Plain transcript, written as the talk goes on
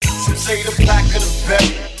Some say the blacker the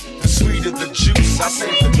better, the sweeter the juice. I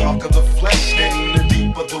say the darker the flesh, then the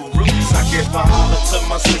deeper the roots. I give a holler to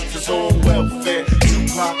my sisters on welfare. 2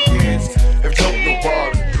 block kids, if don't know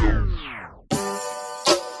what to do.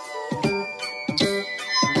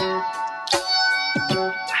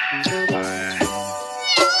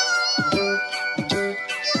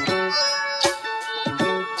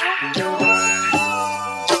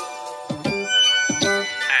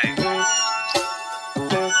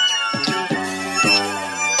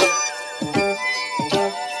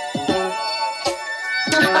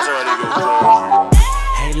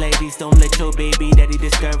 Hey ladies, don't let your baby daddy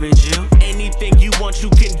discourage you. Anything you want you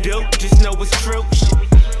can do, just know it's true.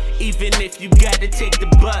 Even if you gotta take the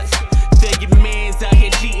bus, feel your mans out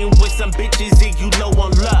here cheating with some bitches and you low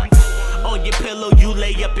on luck. On your pillow you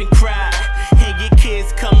lay up and cry, and your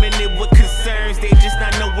kids coming in with concerns, they just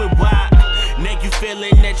not knowing why. Now you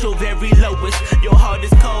feeling at your very lowest, your heart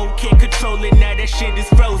is cold, can't control it, now that shit is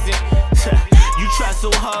frozen. You try so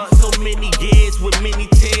hard, so many years with many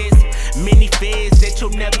tears, many fears that you'll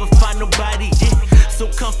never find nobody. Yeah, so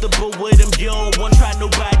comfortable with him, you don't want try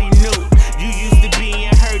nobody new. You used to being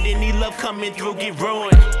hurt, any love coming through get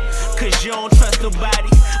ruined, cause you don't trust nobody.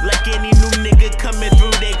 Like any new nigga coming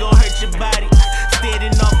through, they gon' hurt your body.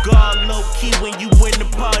 Standing off guard, low key when you win the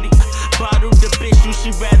party. Bottle the bitch, you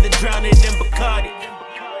should rather drown it than Bacardi.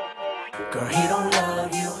 Girl, he don't love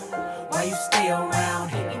you, why you stay around?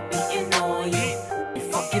 He be beating on you, you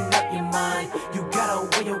fucking up your mind. You gotta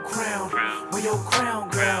wear your crown,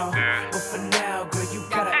 girl. But for now, girl, you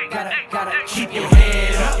gotta keep your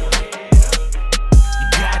head up. You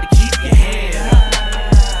gotta keep your head up.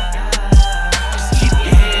 Just keep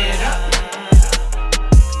your head up.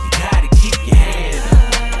 You gotta keep your head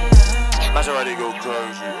up. That's already go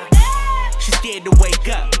crazy. She scared to wake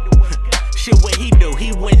up. Shit, what he do?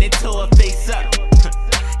 He went and tore her face up.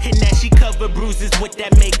 And now she cover bruises with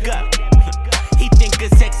that makeup. He think a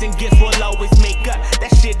sex and gift will always make up. That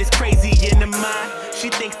shit is crazy in the mind. She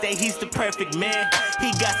thinks that he's the perfect man. He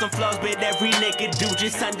got some flaws, but every nigga do,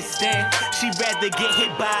 just understand. She'd rather get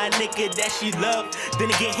hit by a nigga that she love than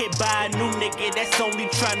to get hit by a new nigga that's only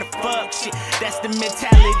trying to fuck. Shit, that's the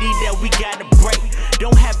mentality that we gotta break.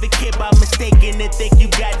 Don't have a kid by mistaking and think you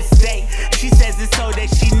gotta stay. She says it's so that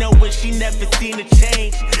she know when she never seen a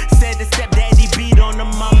change. Said the stepdaddy beat on her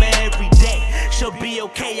mama every day. She'll be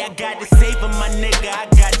okay, I gotta save her, my nigga, I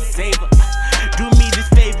gotta save her. Do me this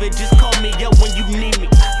favor, just call me up when you need me.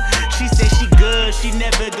 She said she good, she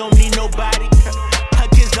never gon' need nobody. Her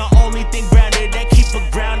kids the only thing grounded that keep her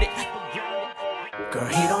grounded. Girl,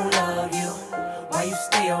 he don't love you, why you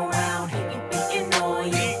stay around? He be beating on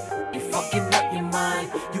you, you fucking up your mind.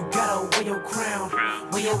 You gotta wear your crown,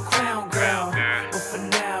 girl. But for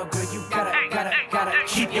now, girl, you gotta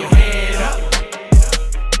keep your head up.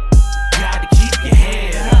 Gotta keep your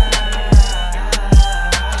head up.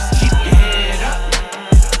 Just keep your head up.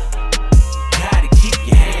 Gotta keep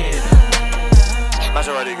your head up. That's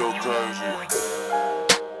already go crazy.